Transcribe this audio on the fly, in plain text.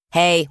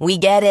Hey, we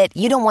get it.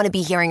 You don't want to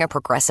be hearing a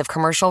Progressive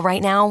commercial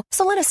right now,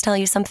 so let us tell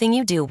you something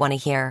you do want to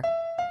hear.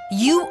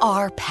 You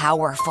are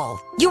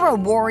powerful. You're a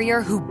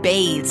warrior who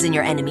bathes in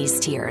your enemy's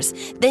tears.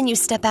 Then you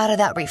step out of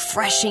that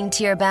refreshing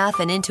tear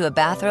bath and into a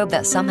bathrobe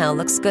that somehow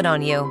looks good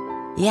on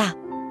you. Yeah,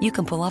 you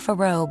can pull off a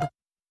robe.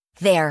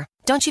 There.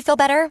 Don't you feel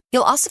better?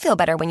 You'll also feel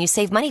better when you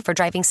save money for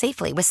driving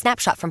safely with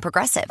Snapshot from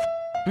Progressive.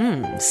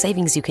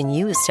 Savings you can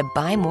use to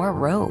buy more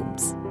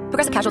robes.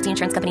 Progressive Casualty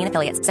Insurance Company and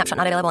Affiliates. Snapshot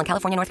not available in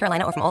California, North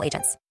Carolina, or from all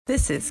agents.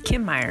 This is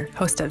Kim Meyer,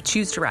 host of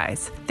Choose to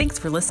Rise. Thanks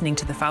for listening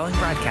to the following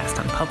broadcast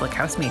on Public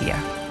House Media.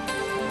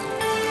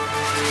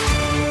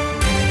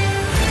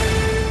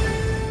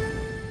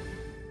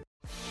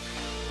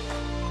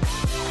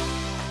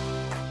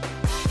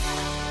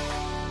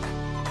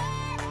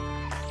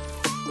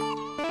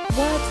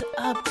 What's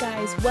up,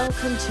 guys?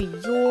 Welcome to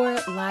Your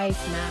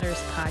Life Matters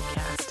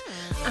podcast.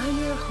 I'm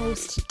your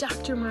host,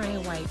 Dr. Mariah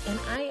White, and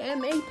I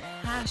am a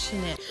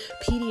passionate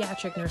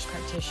pediatric nurse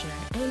practitioner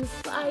and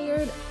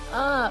fired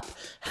up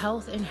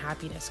health and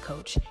happiness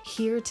coach,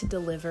 here to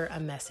deliver a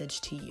message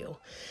to you.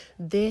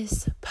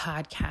 This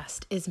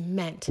podcast is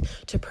meant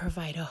to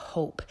provide a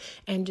hope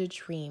and a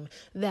dream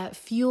that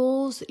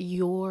fuels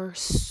your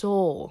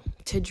soul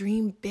to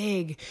dream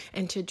big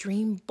and to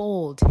dream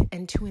bold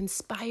and to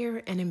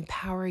inspire and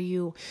empower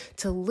you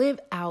to live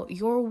out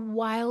your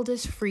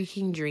wildest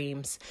freaking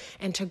dreams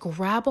and to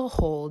grab a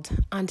hold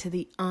onto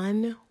the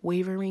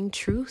unwavering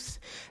truth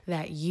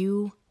that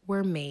you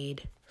were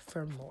made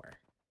for more.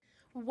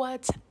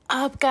 What's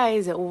up,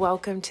 guys?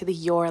 Welcome to the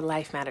Your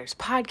Life Matters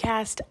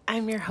podcast.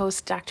 I'm your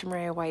host, Dr.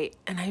 Mariah White,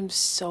 and I'm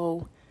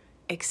so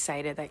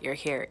excited that you're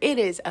here. It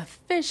is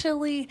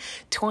officially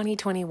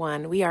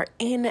 2021. We are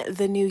in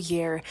the new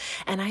year,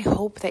 and I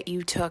hope that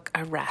you took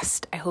a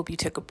rest. I hope you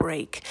took a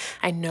break.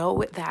 I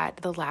know that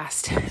the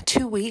last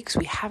 2 weeks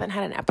we haven't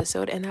had an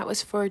episode, and that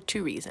was for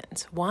two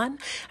reasons. One,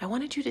 I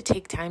wanted you to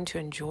take time to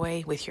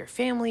enjoy with your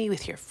family,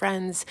 with your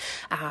friends,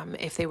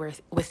 if they were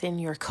within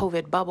your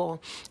COVID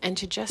bubble, and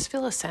to just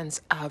feel a sense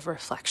of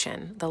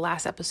reflection. The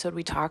last episode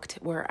we talked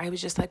where I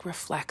was just like,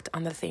 reflect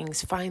on the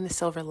things, find the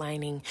silver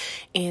lining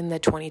in the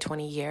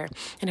 2020 year.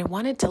 And I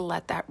wanted to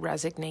let that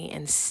resonate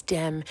and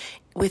stem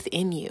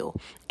within you.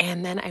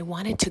 And then I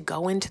wanted to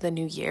go into the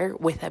new year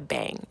with a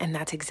bang. And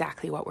that's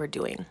exactly what we're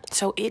doing.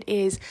 So it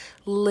is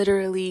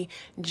literally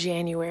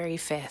January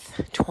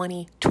 5th,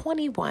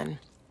 2021.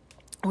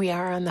 We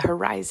are on the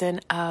horizon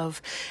of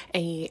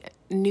a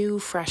new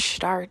fresh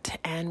start,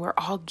 and we're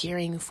all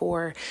gearing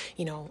for,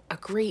 a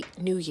great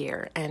new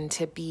year, and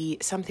to be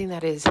something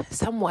that is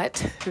somewhat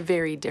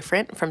very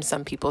different from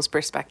some people's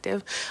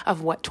perspective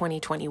of what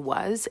 2020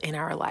 was in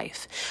our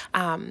life.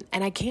 And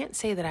I can't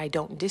say that I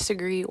don't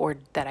disagree or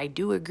that I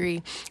do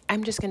agree.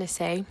 I'm just going to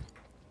say,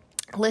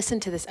 listen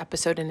to this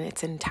episode in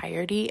its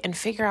entirety and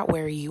figure out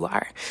where you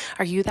are.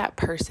 Are you that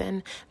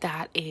person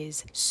that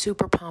is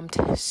super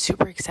pumped,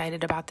 super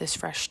excited about this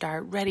fresh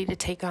start, ready to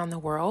take on the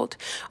world?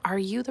 Are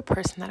you the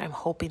person that I'm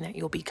hoping that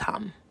you'll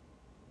become?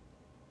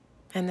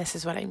 And this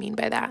is what I mean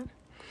by that.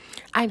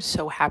 I'm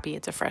so happy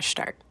it's a fresh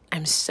start.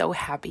 I'm so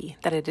happy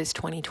that it is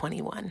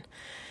 2021.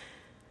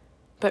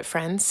 But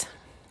friends,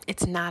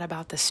 it's not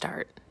about the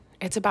start.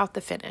 It's about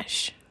the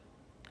finish.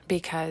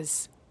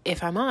 Because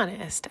if I'm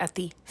honest, at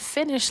the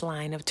finish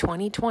line of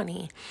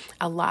 2020,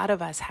 a lot of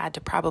us had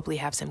to probably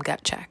have some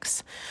gut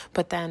checks.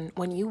 But then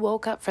when you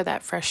woke up for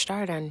that fresh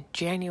start on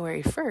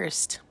January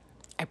 1st,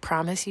 I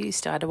promise you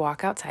still had to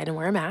walk outside and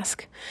wear a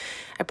mask.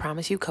 I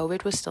promise you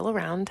COVID was still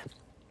around.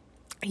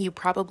 You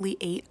probably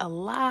ate a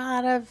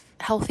lot of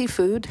healthy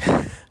food.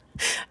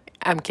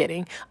 I'm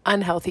kidding.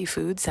 Unhealthy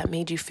foods that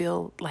made you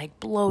feel like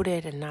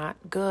bloated and not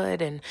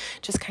good, and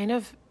just kind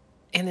of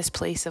in this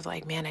place of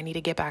like, man, I need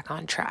to get back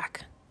on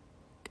track.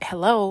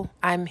 Hello,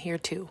 I'm here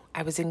too.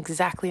 I was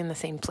exactly in the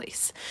same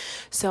place.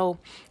 So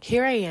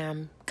here I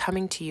am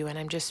coming to you, and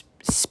I'm just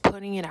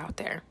putting it out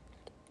there.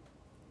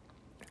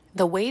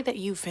 The way that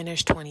you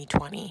finished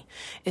 2020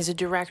 is a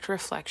direct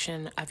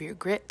reflection of your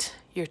grit,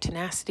 your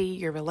tenacity,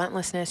 your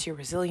relentlessness, your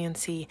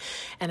resiliency.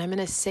 And I'm going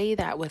to say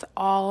that with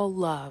all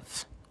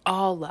love,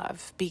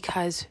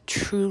 because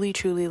truly,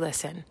 truly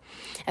listen.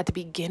 At the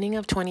beginning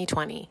of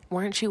 2020,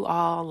 weren't you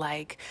all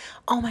like,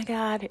 oh my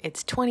God,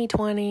 it's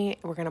 2020.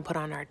 We're going to put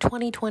on our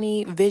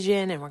 2020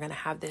 vision and we're going to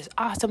have this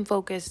awesome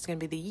focus. It's going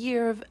to be the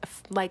year of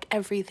like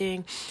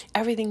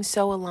everything's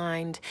so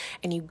aligned.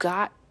 And you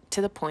got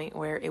to the point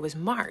where it was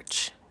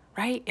March,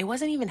 right? It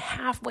wasn't even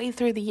halfway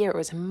through the year. It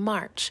was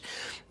March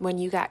when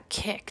you got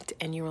kicked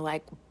and you were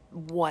like,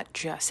 what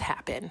just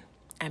happened?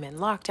 I'm in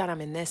lockdown,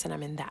 I'm in this, and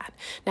I'm in that.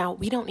 Now,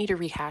 we don't need to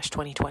rehash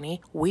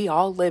 2020. We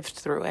all lived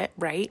through it,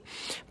 right?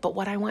 But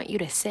what I want you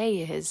to say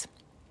is,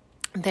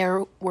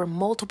 there were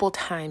multiple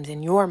times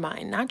in your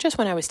mind, not just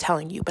when I was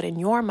telling you, but in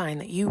your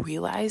mind, that you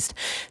realized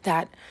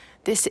that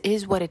this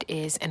is what it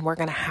is, and we're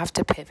going to have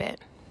to pivot.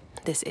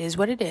 This is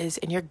what it is,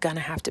 and you're going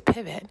to have to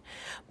pivot.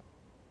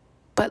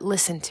 But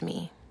listen to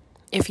me.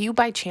 If you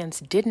by chance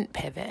didn't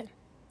pivot,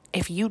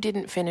 if you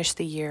didn't finish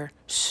the year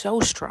so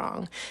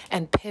strong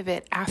and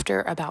pivot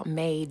after about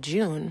May,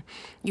 June,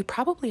 you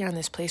probably are in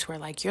this place where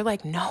you're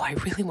like, no, I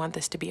really want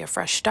this to be a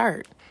fresh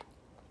start.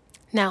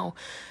 Now,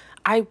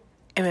 I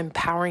am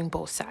empowering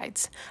both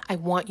sides. I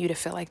want you to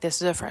feel like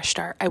this is a fresh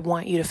start. I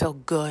want you to feel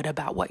good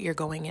about what you're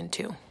going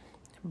into.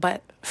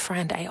 But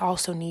friend, I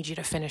also need you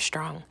to finish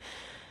strong.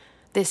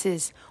 This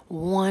is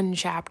one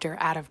chapter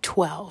out of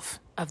 12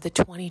 of the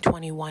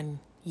 2021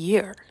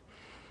 year.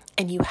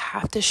 And you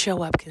have to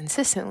show up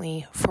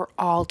consistently for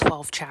all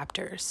 12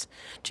 chapters,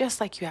 just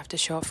like you have to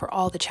show up for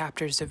all the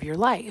chapters of your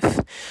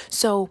life.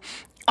 So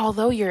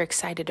although you're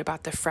excited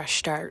about the fresh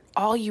start,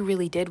 all you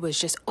really did was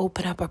just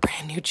open up a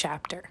brand new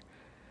chapter.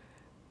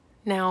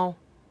 Now,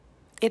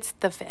 it's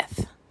the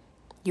 5th.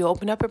 You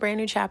open up a brand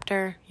new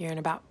chapter, you're in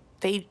about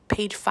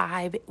page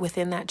 5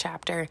 within that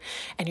chapter,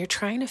 and you're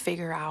trying to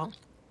figure out,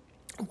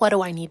 what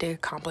do I need to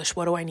accomplish?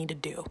 What do I need to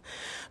do?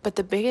 But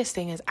the biggest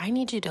thing is I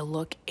need you to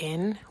look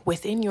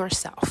within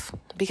yourself,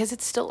 because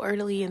it's still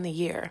early in the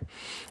year,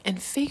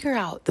 and figure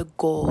out the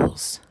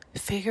goals,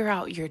 figure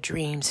out your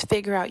dreams,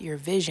 figure out your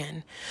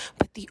vision.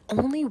 But the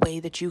only way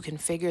that you can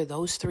figure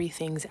those 3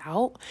 things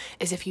out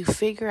is if you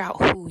figure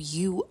out who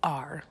you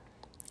are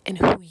and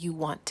who you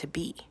want to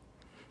be.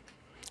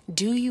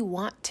 Do you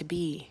want to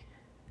be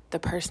the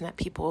person that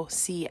people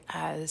see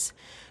as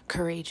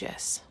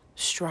courageous,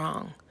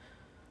 strong,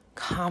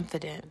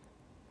 confident,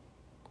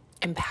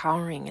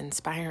 empowering,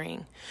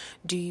 inspiring?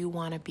 Do you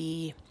want to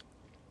be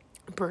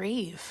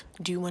brave?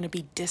 Do you want to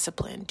be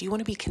disciplined? Do you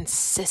want to be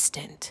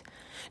consistent?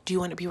 Do you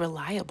want to be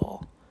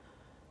reliable?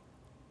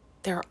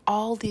 There are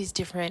all these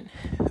different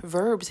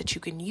verbs that you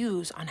can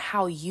use on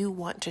how you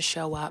want to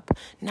show up,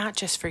 not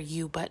just for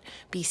you, but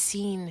be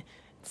seen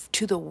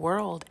to the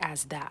world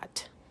as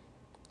that.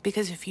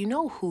 Because if you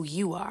know who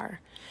you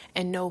are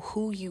and know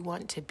who you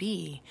want to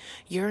be,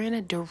 you're in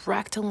a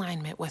direct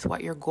alignment with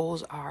what your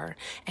goals are,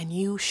 and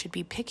you should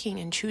be picking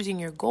and choosing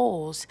your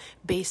goals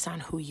based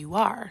on who you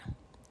are.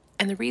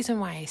 And the reason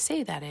why I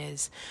say that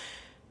is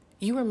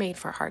you were made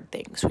for hard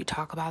things. We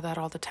talk about that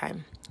all the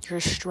time. You're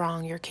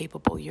strong, you're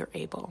capable, you're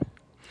able.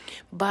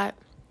 But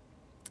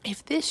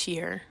if this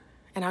year,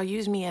 and I'll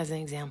use me as an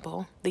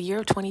example, the year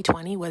of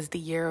 2020 was the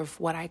year of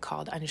what I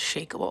called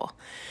unshakable.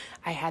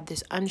 I had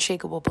this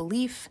unshakable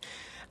belief.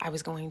 I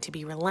was going to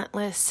be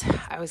relentless.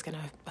 I was going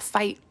to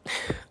fight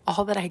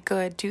all that I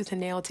could, tooth and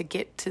nail, to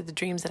get to the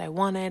dreams that I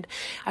wanted.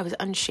 I was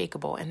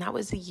unshakable. And that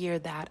was the year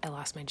that I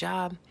lost my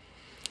job.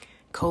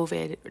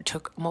 COVID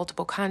took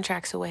multiple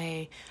contracts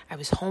away. I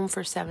was home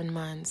for 7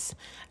 months.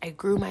 I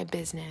grew my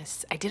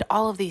business. I did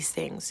all of these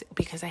things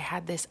because I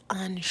had this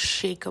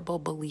unshakable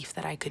belief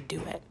that I could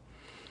do it.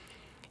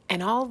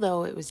 And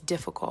although it was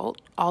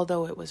difficult,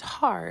 although it was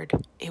hard,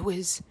 it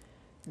was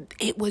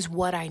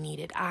what I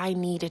needed. I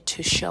needed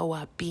to show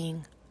up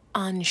being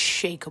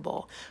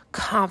unshakable,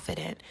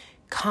 confident,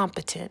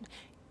 competent,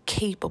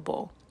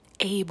 capable,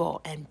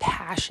 able, and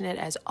passionate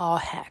as all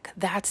heck.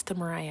 That's the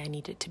Mariah I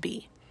needed to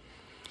be.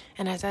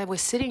 And as I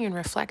was sitting and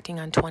reflecting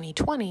on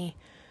 2020,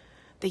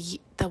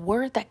 the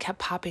word that kept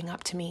popping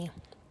up to me,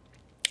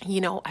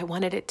 I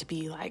wanted it to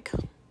be like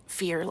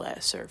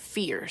fearless or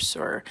fierce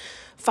or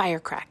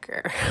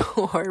firecracker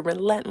or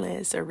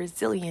relentless or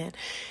resilient.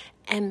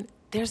 And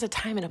there's a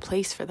time and a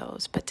place for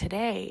those. But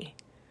today,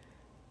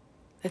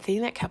 the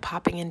thing that kept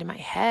popping into my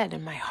head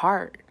and my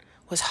heart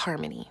was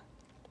harmony.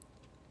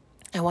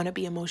 I want to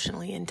be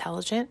emotionally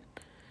intelligent.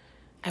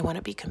 I want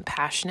to be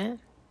compassionate.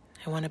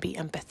 I want to be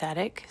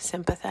empathetic,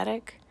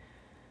 sympathetic.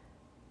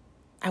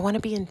 I want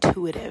to be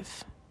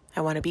intuitive.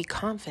 I want to be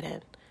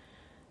confident.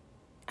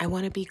 I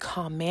want to be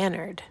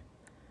calm-mannered.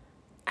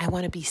 I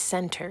want to be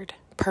centered,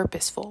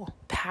 purposeful,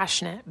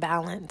 passionate,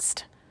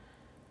 balanced.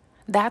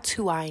 That's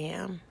who I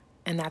am,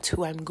 and that's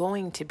who I'm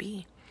going to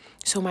be.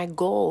 So my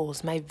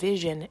goals, my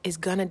vision is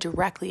going to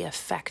directly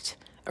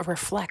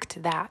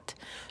reflect that.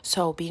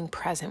 So being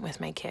present with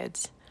my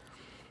kids,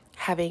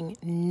 having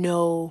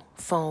no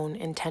phone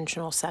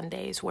intentional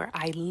Sundays where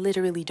I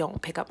literally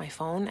don't pick up my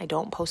phone. I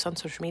don't post on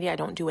social media. I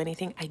don't do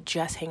anything. I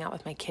just hang out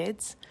with my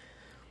kids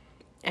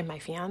and my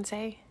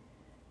fiance.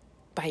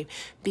 By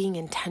being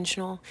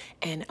intentional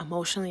and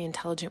emotionally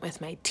intelligent with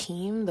my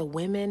team, the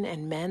women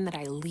and men that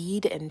I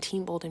lead in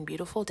Team Bold and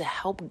Beautiful, to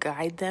help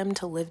guide them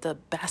to live the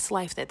best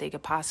life that they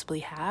could possibly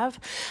have.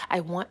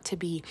 I want to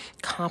be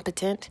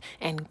competent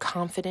and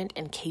confident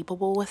and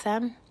capable with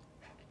them.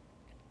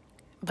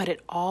 But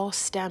it all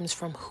stems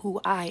from who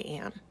I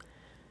am.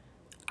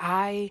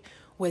 I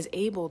was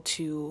able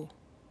to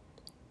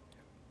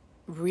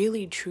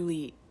really,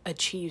 truly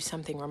achieve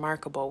something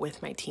remarkable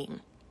with my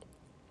team.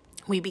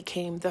 We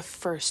became the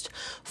first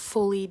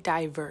fully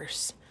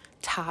diverse,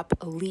 top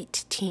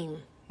elite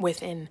team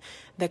within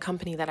the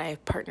company that I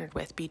have partnered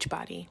with,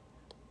 Beachbody.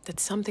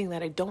 That's something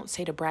that I don't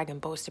say to brag and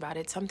boast about.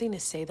 It's something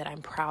to say that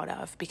I'm proud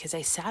of, because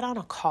I sat on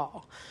a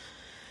call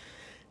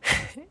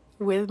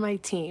with my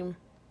team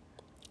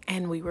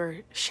and we were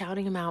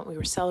shouting them out. We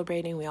were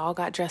celebrating. We all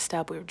got dressed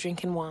up. We were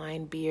drinking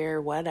wine, beer,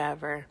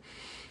 whatever.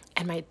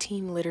 And my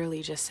team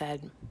literally just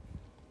said,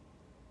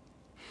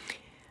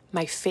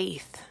 My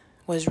faith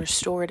was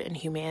restored in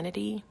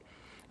humanity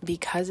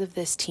because of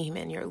this team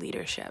and your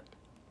leadership.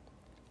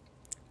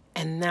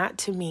 And that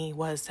to me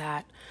was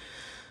that,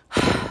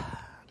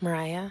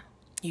 Mariah,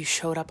 you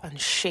showed up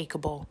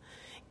unshakable,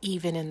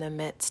 even in the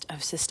midst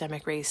of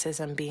systemic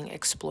racism being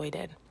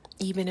exploited,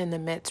 even in the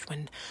midst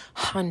when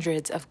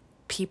hundreds of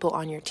people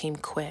on your team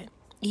quit,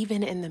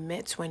 even in the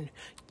midst when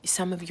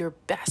some of your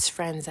best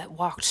friends that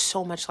walked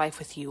so much life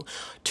with you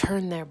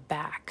turned their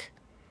back.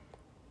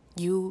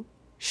 You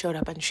showed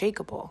up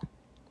unshakable.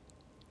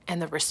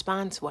 And the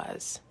response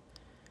was,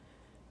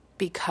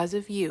 because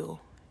of you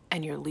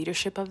and your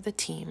leadership of the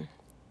team,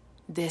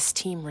 this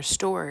team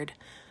restored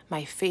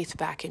my faith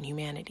back in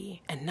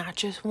humanity. And not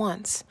just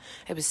once.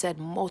 It was said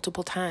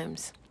multiple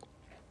times.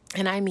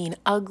 And I mean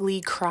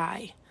ugly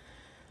cry.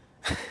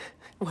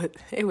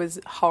 It was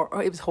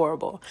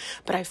horrible,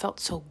 but I felt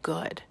so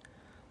good.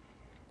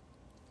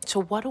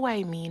 So what do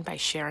I mean by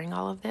sharing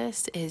all of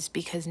this is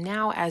because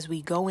now as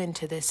we go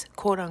into this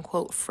quote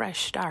unquote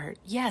fresh start,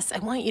 yes, I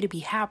want you to be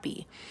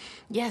happy.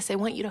 Yes, I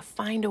want you to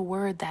find a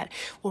word that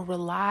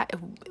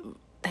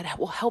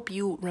will help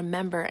you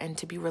remember and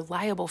to be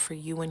reliable for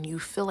you when you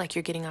feel like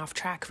you're getting off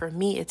track. For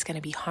me, it's going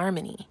to be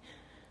harmony.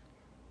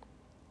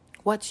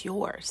 What's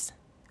yours?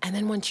 And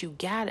then once you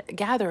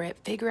gather it,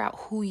 figure out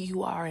who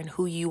you are and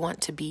who you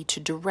want to be to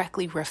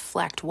directly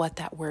reflect what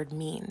that word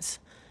means.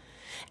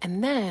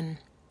 And then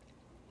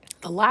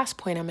the last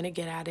point I'm going to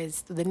get at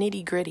is the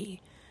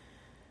nitty-gritty.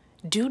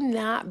 Do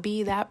not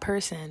be that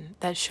person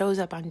that shows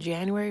up on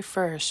January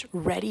 1st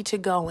ready to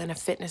go in a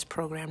fitness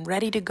program,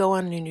 ready to go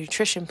on a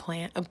nutrition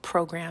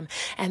program,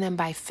 and then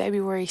by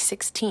February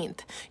 16th,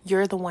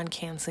 you're the one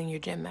canceling your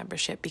gym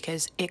membership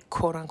because it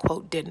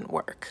quote-unquote didn't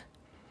work.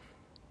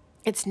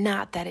 It's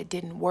not that it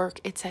didn't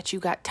work. It's that you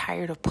got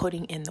tired of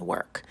putting in the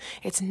work.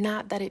 It's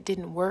not that it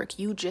didn't work.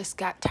 You just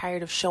got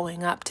tired of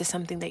showing up to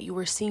something that you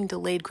were seeing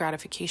delayed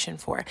gratification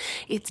for.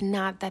 It's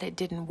not that it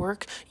didn't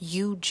work.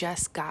 You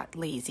just got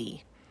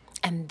lazy.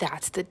 And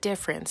that's the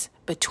difference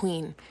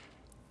between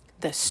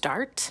the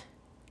start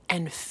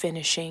and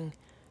finishing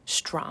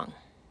strong.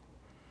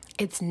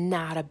 It's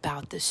not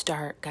about the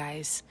start,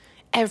 guys.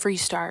 Every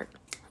start,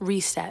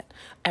 reset.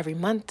 Every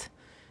month,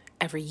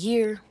 every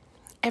year,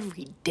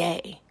 every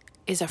day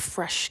is a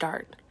fresh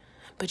start,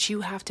 but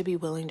you have to be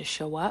willing to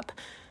show up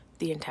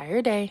the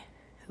entire day,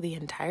 the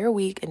entire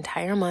week,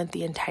 entire month,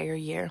 the entire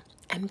year,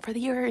 and for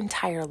your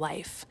entire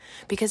life.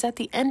 Because at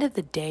the end of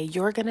the day,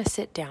 you're going to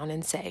sit down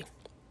and say,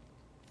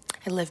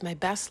 I lived my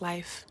best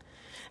life.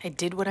 I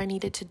did what I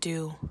needed to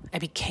do. I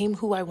became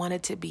who I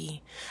wanted to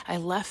be. I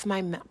left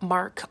my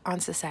mark on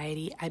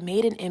society. I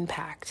made an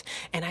impact,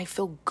 and I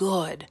feel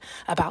good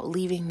about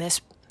leaving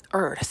this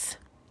earth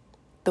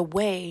the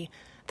way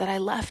that I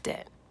left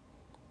it.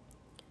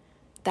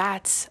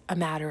 That's a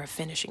matter of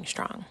finishing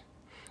strong.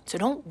 So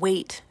don't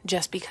wait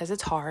just because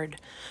it's hard.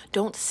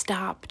 Don't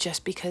stop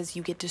just because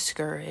you get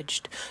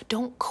discouraged.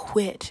 Don't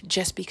quit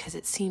just because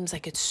it seems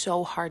like it's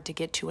so hard to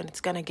get to and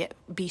it's going to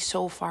be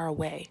so far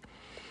away.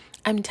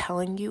 I'm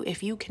telling you,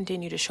 if you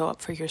continue to show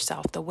up for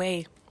yourself the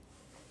way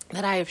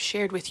that I have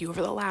shared with you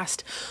over the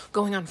last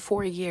going on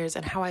 4 years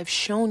and how I've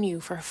shown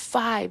you for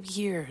 5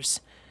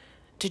 years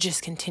to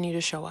just continue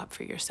to show up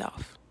for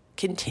yourself,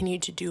 continue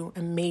to do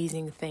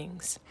amazing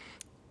things.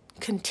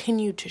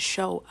 Continue to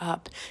show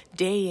up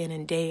day in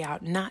and day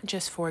out, not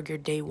just for your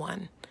day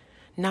one,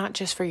 not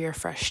just for your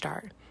fresh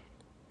start,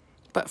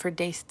 but for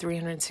day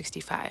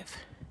 365,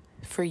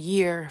 for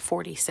year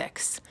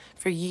 46,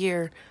 for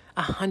year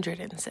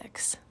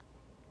 106.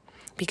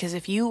 Because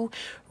if you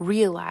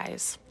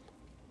realize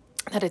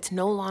that it's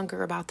no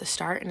longer about the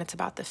start and it's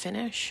about the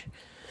finish,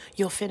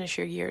 you'll finish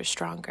your years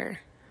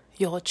stronger.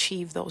 You'll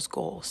achieve those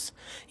goals.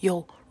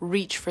 You'll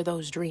reach for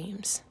those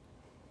dreams.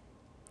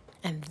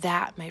 And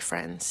that, my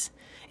friends,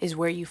 is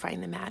where you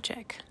find the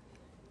magic.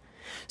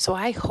 So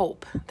I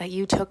hope that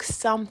you took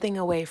something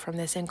away from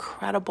this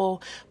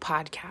incredible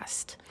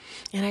podcast.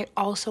 And I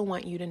also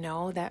want you to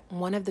know that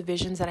one of the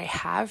visions that I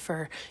have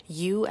for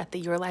you at the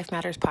Your Life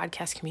Matters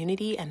podcast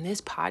community and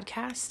this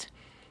podcast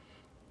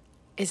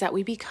is that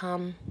we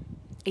become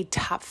a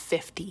top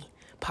 50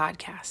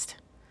 podcast,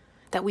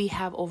 that we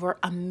have over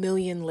 1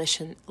 million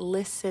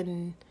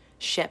listenership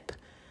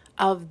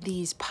of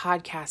these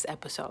podcast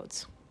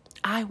episodes.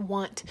 I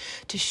want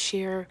to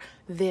share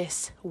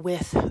this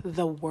with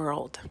the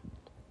world.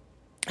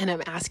 And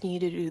I'm asking you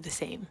to do the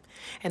same.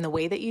 And the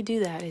way that you do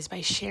that is by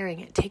sharing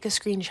it. Take a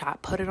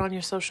screenshot, put it on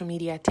your social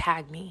media,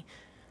 tag me.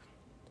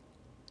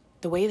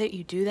 The way that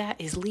you do that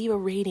is leave a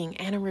rating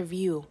and a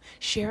review.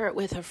 Share it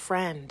with a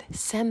friend.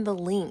 Send the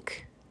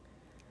link.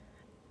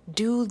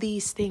 Do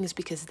these things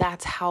because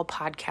that's how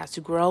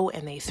podcasts grow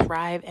and they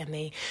thrive and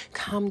they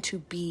come to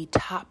be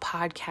top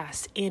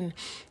podcasts in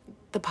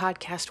the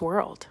podcast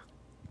world.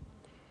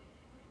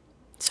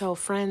 So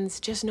friends,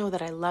 just know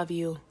that I love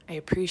you. I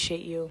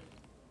appreciate you.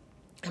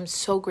 I'm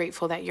so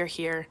grateful that you're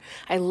here.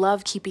 I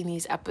love keeping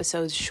these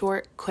episodes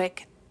short,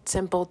 quick,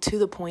 simple, to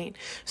the point,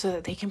 so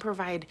that they can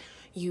provide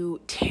you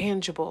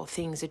tangible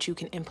things that you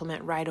can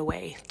implement right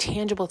away,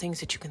 tangible things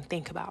that you can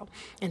think about.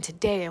 And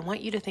today I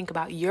want you to think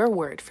about your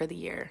word for the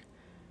year,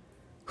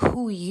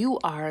 who you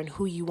are and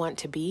who you want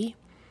to be,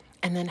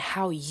 and then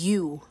how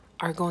you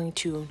are going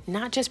to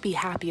not just be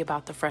happy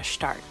about the fresh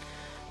start,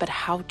 but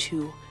how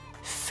to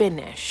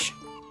finish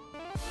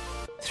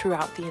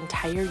throughout the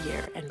entire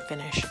year and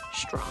finish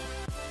strong.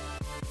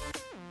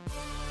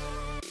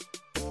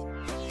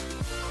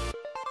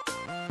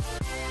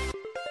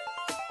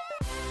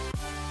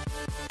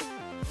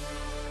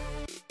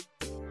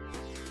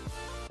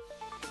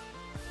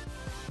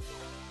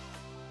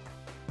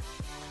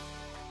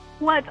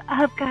 What's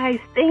up, guys?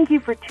 Thank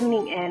you for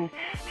tuning in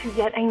to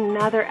yet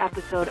another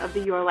episode of the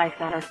Your Life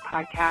Matters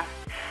podcast.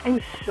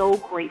 I'm so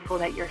grateful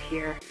that you're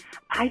here.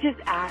 I just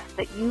ask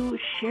that you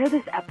share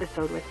this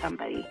episode with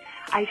somebody.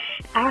 I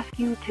ask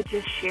you to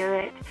just share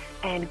it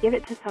and give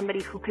it to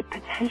somebody who could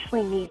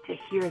potentially need to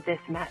hear this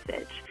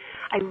message.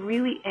 I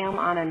really am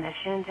on a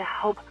mission to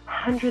help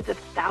hundreds of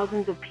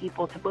thousands of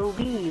people to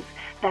believe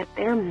that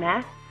their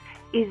mess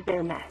is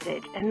their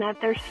message and that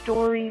their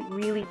story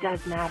really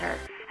does matter,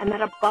 and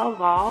that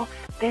above all,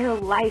 their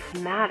life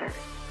matters.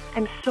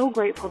 I'm so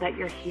grateful that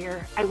you're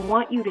here. I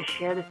want you to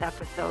share this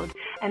episode.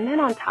 And then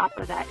on top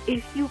of that,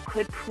 if you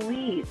could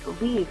please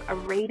leave a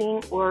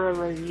rating or a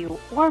review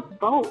or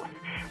both.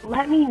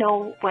 Let me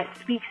know what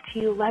speaks to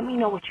you. Let me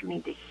know what you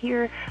need to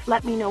hear.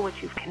 Let me know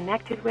what you've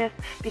connected with,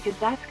 because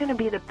that's going to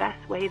be the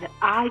best way that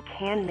I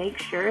can make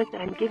sure that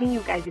I'm giving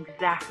you guys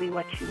exactly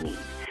what you need.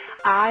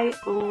 I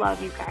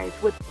love you guys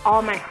with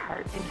all my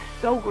heart. I'm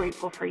so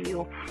grateful for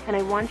you, and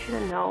I want you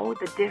to know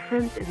the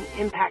difference and the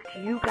impact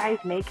you guys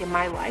make in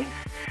my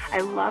life.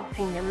 I love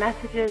seeing your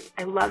messages.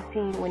 I love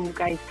seeing when you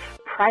guys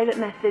private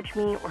message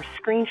me or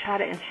screenshot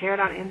it and share it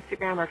on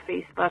Instagram or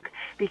Facebook,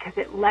 because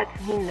it lets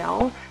me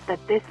know that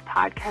this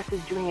podcast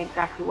is doing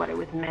exactly what it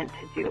was meant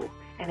to do.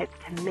 And it's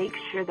to make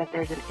sure that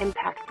there's an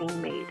impact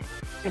being made,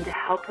 and to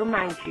help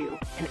remind you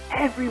and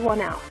everyone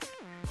else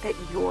that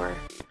your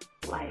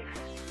life